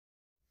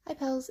Hi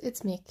pals,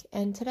 it's Mick,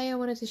 and today I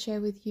wanted to share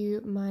with you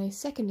my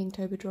second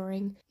Inktober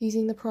drawing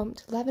using the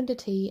prompt lavender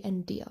tea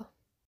and deer.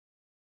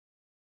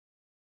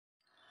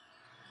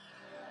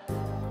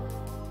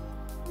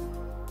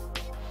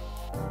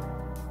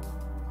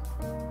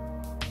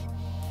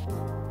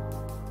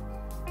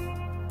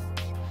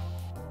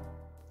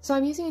 So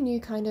I'm using a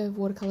new kind of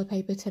watercolour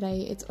paper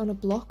today. It's on a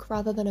block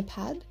rather than a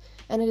pad,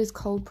 and it is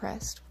cold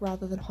pressed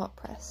rather than hot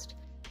pressed.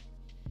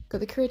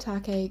 Got the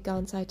kuretake,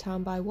 gansai,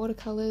 tambi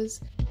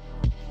watercolours,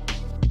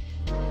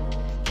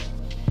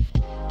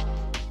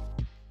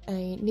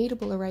 a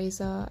kneadable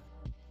eraser,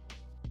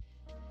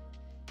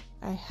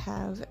 I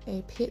have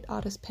a Pitt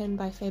artist pen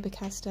by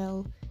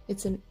Faber-Castell.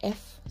 It's an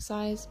F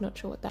size, not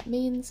sure what that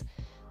means.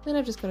 Then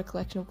I've just got a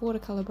collection of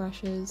watercolour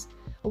brushes,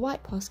 a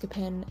white posca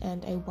pen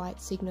and a white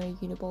signo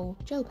uni-ball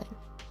gel pen.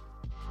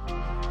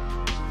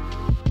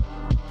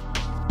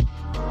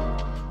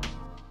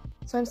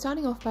 So I'm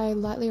starting off by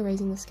lightly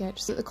erasing the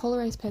sketch so that the coal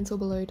erase pencil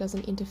below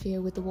doesn't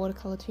interfere with the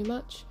watercolour too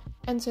much,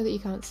 and so that you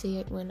can't see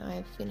it when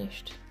I've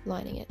finished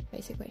lining it,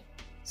 basically.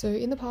 So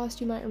in the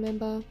past you might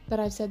remember that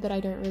I've said that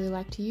I don't really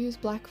like to use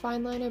black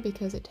fine liner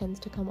because it tends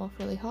to come off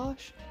really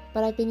harsh,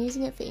 but I've been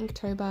using it for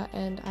Inktober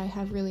and I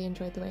have really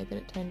enjoyed the way that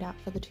it turned out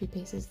for the two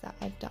pieces that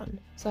I've done.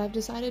 So I've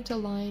decided to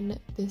line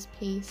this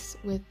piece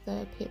with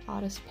the Pitt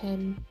artist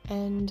pen,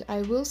 and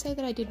I will say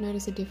that I did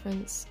notice a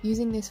difference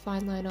using this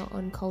fine liner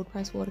on cold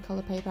press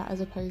watercolour paper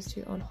as opposed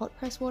to on hot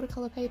press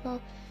watercolour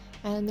paper.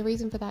 And the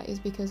reason for that is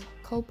because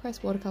cold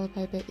press watercolour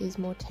paper is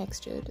more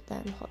textured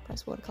than hot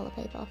press watercolour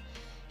paper.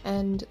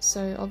 And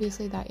so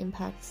obviously that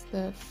impacts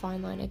the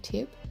fine liner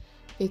tip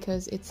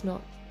because it's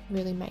not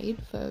really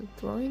made for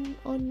drawing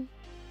on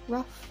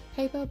rough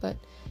paper, but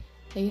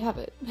there you have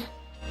it.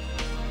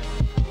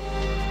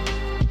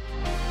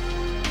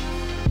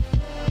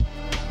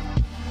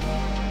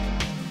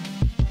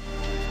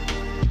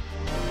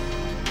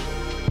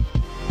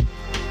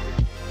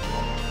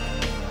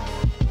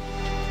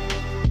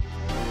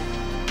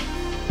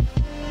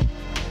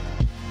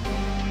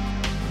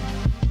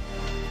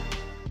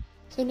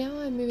 So now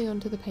I'm moving on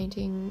to the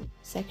painting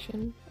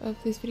section of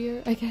this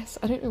video, I guess.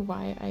 I don't know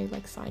why I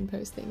like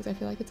signpost things. I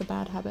feel like it's a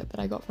bad habit that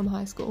I got from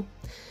high school.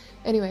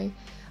 Anyway,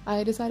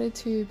 I decided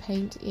to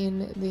paint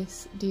in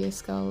this deer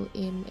skull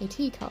in a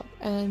teacup,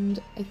 and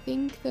I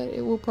think that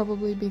it will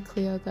probably be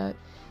clear that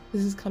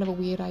this is kind of a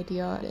weird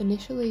idea.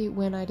 Initially,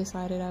 when I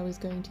decided I was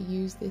going to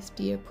use this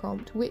deer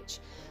prompt, which,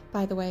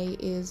 by the way,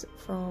 is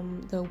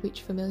from the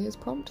Witch Familiars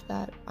prompt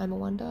that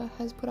imawonder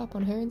has put up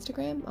on her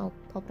Instagram. I'll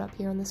pop it up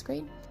here on the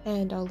screen,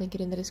 and I'll link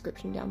it in the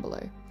description down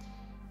below.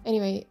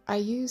 Anyway, I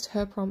used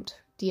her prompt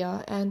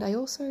deer, and I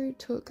also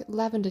took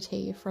lavender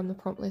tea from the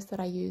prompt list that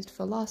I used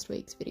for last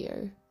week's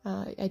video.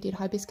 I did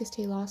hibiscus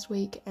tea last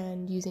week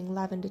and using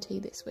lavender tea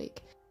this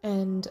week.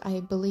 And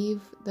I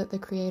believe that the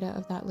creator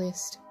of that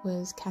list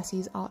was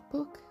Cassie's art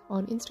book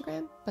on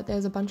Instagram, but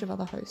there's a bunch of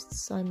other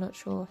hosts, so I'm not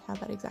sure how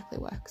that exactly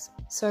works.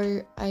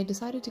 So I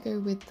decided to go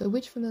with the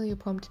Witch Familiar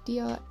prompt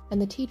deer and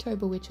the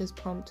teatober witches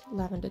prompt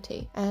lavender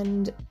tea.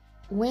 And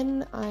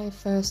when I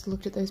first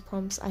looked at those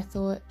prompts, I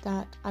thought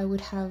that I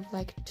would have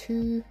like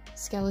two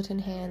skeleton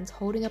hands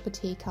holding up a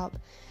teacup,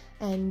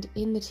 and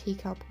in the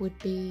teacup would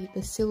be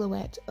the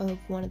silhouette of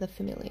one of the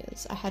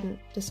familiars. I hadn't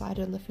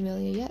decided on the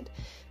familiar yet,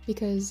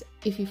 because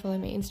if you follow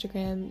my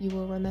Instagram, you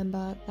will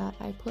remember that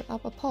I put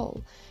up a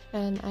poll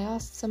and I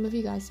asked some of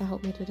you guys to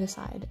help me to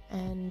decide,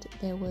 and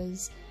there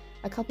was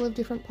a couple of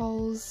different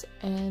polls,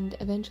 and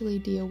eventually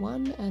deer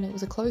won, and it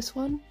was a close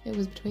one. It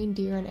was between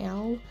deer and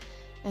owl,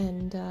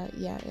 and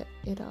yeah,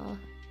 it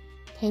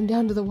came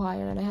down to the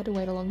wire, and I had to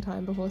wait a long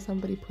time before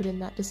somebody put in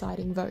that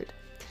deciding vote.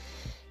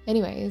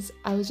 Anyways,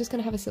 I was just going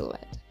to have a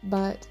silhouette,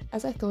 but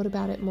as I thought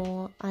about it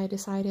more, I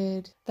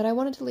decided that I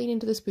wanted to lean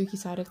into the spooky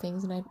side of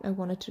things, and I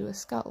wanted to do a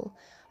skull.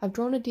 I've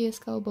drawn a deer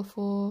skull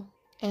before,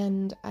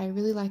 and I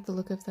really like the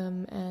look of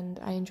them, and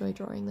I enjoy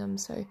drawing them,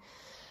 so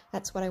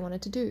that's what I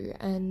wanted to do.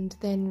 And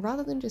then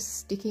rather than just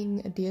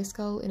sticking a deer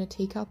skull in a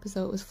teacup as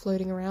though it was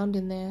floating around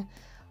in there,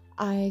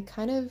 I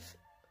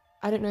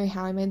don't know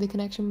how I made the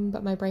connection,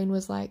 but my brain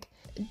was like,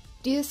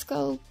 deer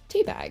skull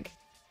tea bag,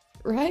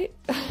 right?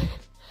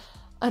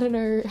 I don't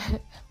know.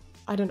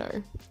 I don't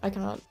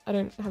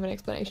have an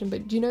explanation,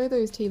 but do you know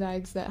those tea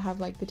bags that have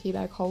like the tea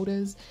bag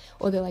holders,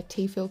 or they're like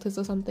tea filters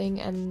or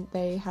something, and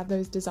they have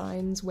those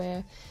designs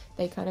where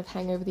they kind of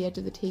hang over the edge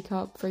of the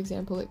teacup? For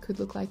example, it could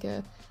look like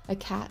a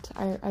cat.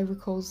 I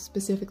recall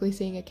specifically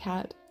seeing a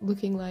cat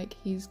looking like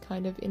he's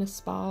kind of in a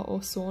spa or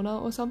sauna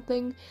or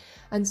something,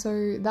 and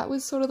so that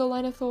was sort of the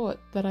line of thought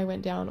that I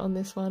went down on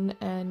this one,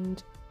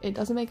 and it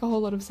doesn't make a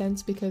whole lot of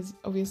sense because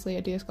obviously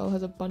a deer skull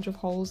has a bunch of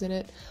holes in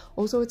it.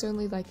 Also, it's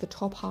only like the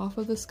top half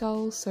of the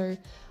skull, so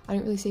I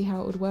don't really see how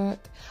it would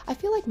work. I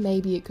feel like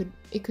maybe it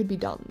could be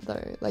done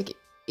though. Like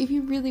if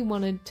you really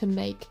wanted to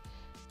make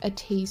a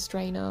tea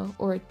strainer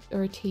or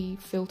a tea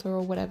filter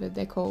or whatever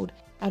they're called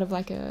out of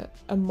like a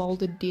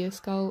molded deer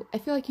skull, I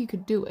feel like you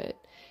could do it.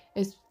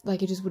 It's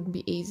like, it just wouldn't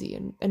be easy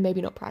and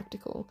maybe not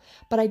practical.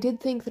 But I did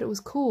think that it was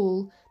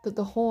cool that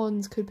the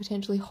horns could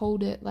potentially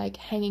hold it like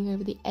hanging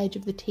over the edge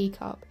of the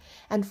teacup,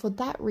 and for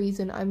that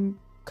reason I'm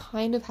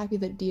kind of happy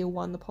that deer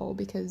won the poll,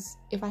 because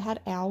if I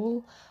had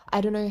owl, I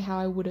don't know how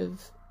I would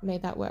have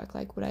made that work.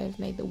 Like, would I have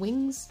made the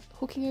wings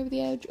hooking over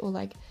the edge, or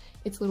like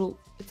its little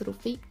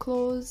feet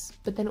claws,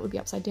 but then it would be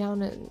upside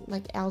down, and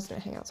like owls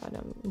don't hang upside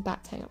down,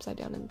 bats hang upside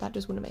down, and that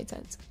just wouldn't have made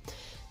sense.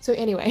 So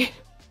anyway,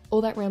 all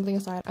that rambling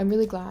aside, I'm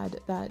really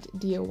glad that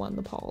deer won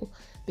the poll,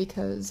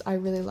 because I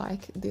really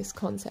like this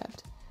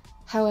concept.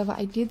 However,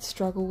 I did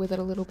struggle with it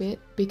a little bit,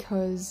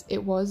 because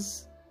it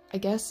was, I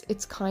guess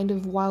it's kind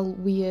of, while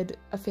weird,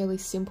 a fairly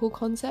simple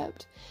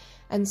concept.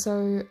 And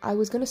so I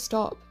was going to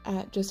stop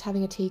at just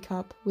having a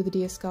teacup with a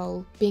deer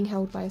skull being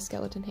held by a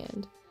skeleton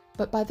hand.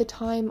 But by the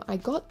time I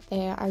got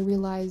there, I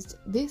realised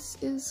this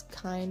is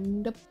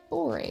kind of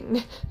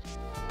boring.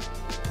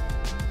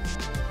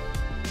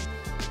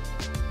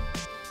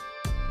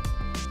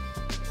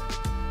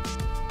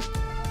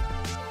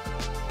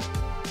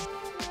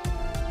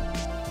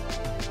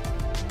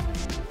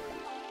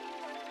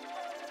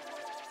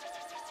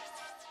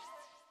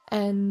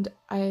 And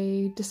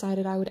I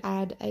decided I would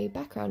add a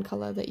background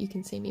colour that you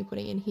can see me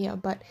putting in here,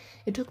 but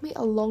it took me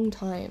a long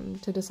time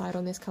to decide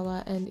on this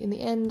colour, and in the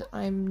end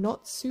I'm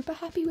not super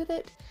happy with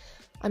it.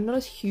 I'm not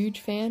a huge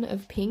fan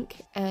of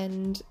pink,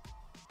 and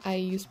I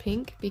used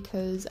pink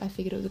because I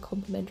figured it was a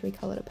complementary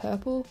colour to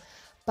purple,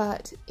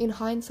 but in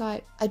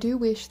hindsight I do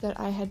wish that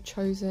I had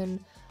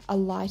chosen a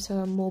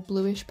lighter, more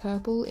bluish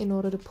purple in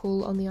order to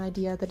pull on the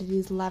idea that it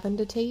is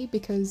lavender tea,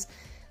 because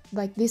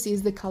like, this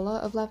is the colour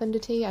of lavender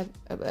tea,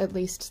 at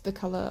least the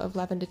colour of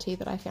lavender tea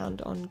that I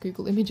found on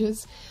Google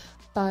Images,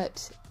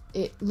 but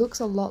it looks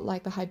a lot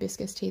like the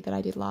hibiscus tea that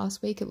I did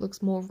last week. It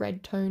looks more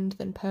red toned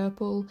than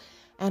purple,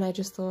 and I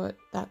just thought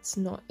that's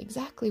not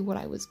exactly what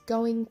I was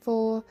going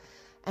for.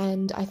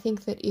 And I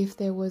think that if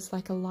there was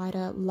like a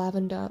lighter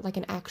lavender, like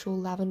an actual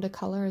lavender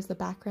colour as the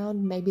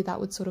background, maybe that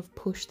would sort of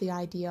push the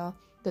idea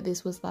that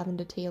this was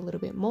lavender tea a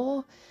little bit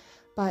more,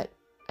 but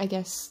I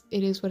guess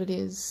it is what it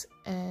is,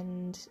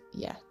 and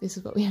yeah, this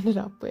is what we ended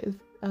up with,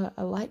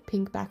 a light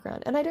pink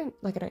background. And I don't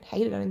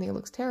hate it, I don't think it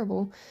looks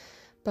terrible,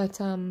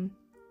 but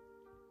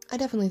I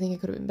definitely think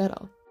it could have been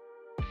better.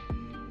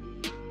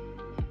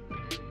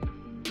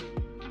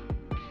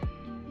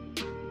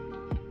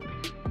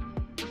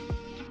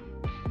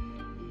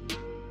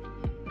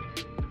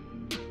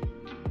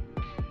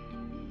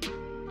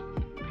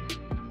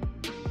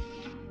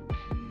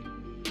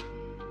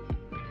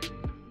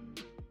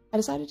 I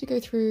decided to go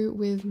through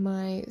with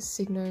my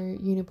Signo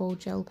uni-ball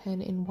gel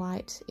pen in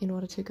white in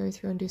order to go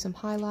through and do some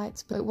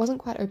highlights, but it wasn't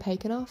quite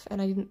opaque enough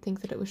and I didn't think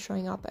that it was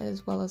showing up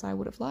as well as I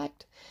would have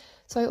liked.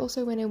 So I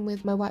also went in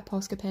with my white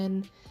Posca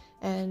pen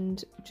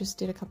and just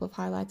did a couple of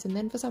highlights, and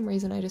then for some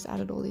reason I just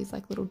added all these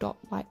like little dot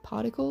white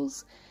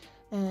particles,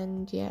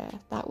 and yeah,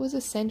 that was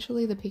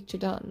essentially the picture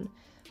done.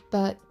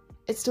 But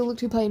it still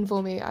looked too plain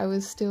for me. I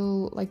was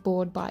still like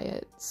bored by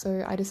it,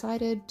 so I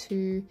decided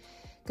to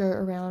go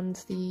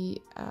around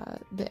the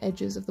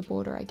edges of the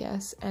border, I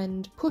guess,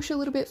 and push a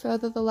little bit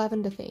further the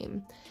lavender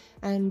theme.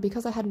 And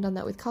because I hadn't done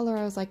that with colour,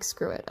 I was like,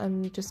 screw it,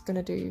 I'm just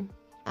gonna do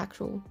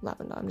actual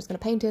lavender. I'm just gonna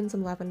paint in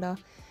some lavender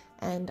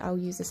and I'll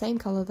use the same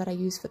colour that I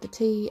use for the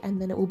tea,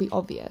 and then it will be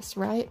obvious,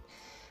 right?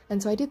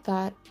 And so I did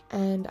that,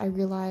 and I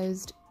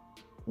realised,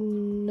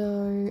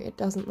 no, it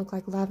doesn't look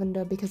like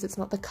lavender because it's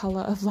not the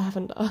colour of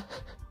lavender.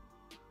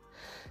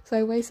 So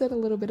I wasted a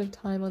little bit of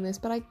time on this,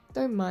 but I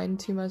don't mind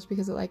too much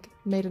because it like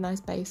made a nice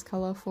base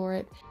colour for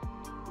it.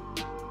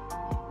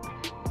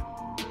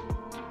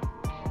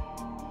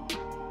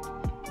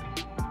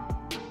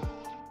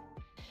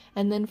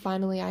 And then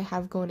finally I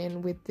have gone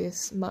in with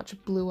this much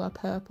bluer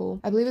purple.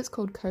 I believe it's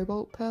called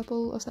cobalt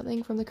purple or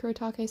something from the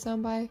kuretake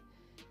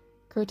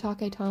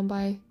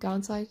tambi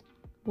gansai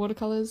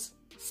watercolours.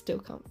 Still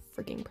can't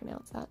freaking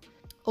pronounce that.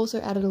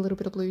 Also added a little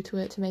bit of blue to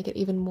it to make it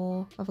even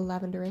more of a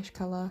lavenderish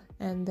colour,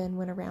 and then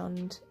went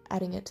around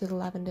adding it to the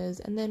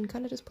lavenders, and then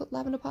kind of just put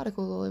lavender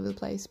particles all over the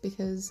place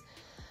because,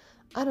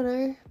 I don't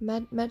know,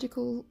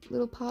 magical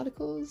little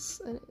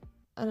particles?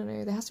 I don't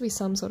know, there has to be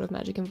some sort of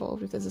magic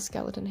involved if there's a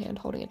skeleton hand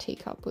holding a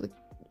teacup with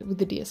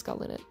the deer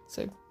skull in it,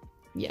 so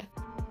yeah.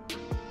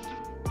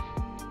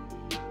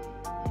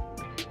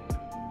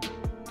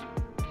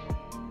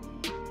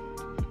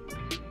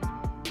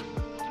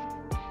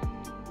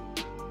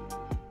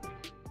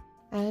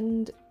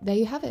 And there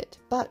you have it,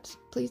 but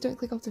please don't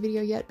click off the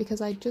video yet because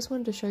I just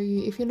wanted to show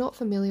you, if you're not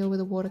familiar with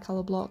a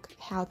watercolour block,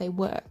 how they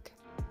work.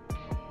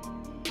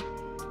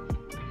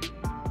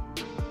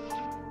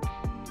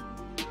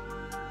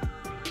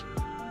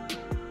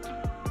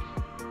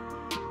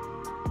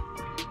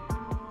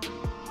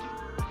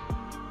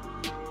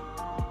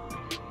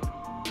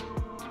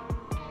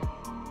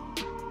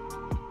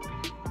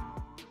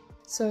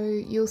 So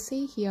you'll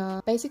see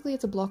here, basically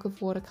it's a block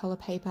of watercolour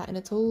paper and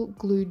it's all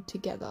glued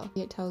together.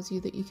 It tells you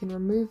that you can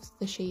remove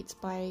the sheets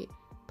by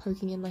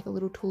poking in like a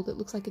little tool that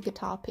looks like a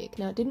guitar pick.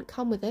 Now it didn't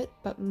come with it,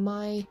 but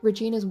my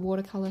Regina's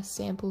watercolour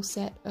sample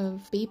set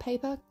of bee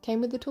paper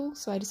came with the tool,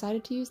 so I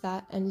decided to use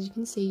that. And as you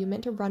can see, you're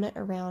meant to run it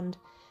around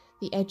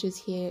the edges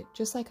here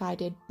just like I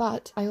did,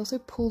 but I also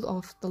pulled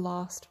off the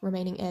last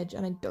remaining edge,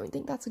 and I don't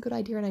think that's a good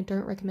idea, and I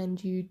don't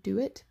recommend you do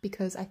it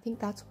because I think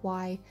that's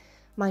why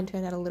mine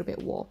turned out a little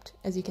bit warped,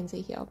 as you can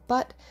see here.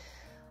 But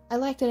I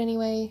liked it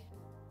anyway,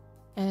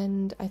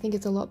 and I think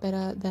it's a lot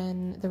better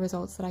than the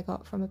results that I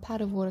got from a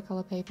pad of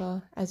watercolour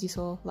paper, as you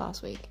saw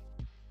last week.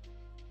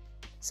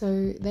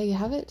 So there you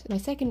have it, my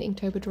second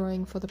Inktober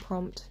drawing for the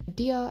prompt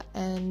Deer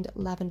and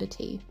Lavender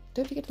Tea.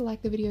 Don't forget to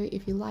like the video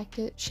if you liked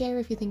it, share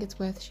if you think it's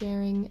worth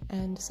sharing,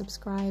 and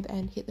subscribe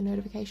and hit the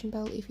notification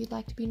bell if you'd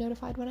like to be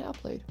notified when I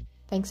upload.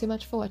 Thanks so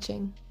much for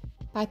watching.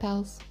 Bye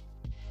pals!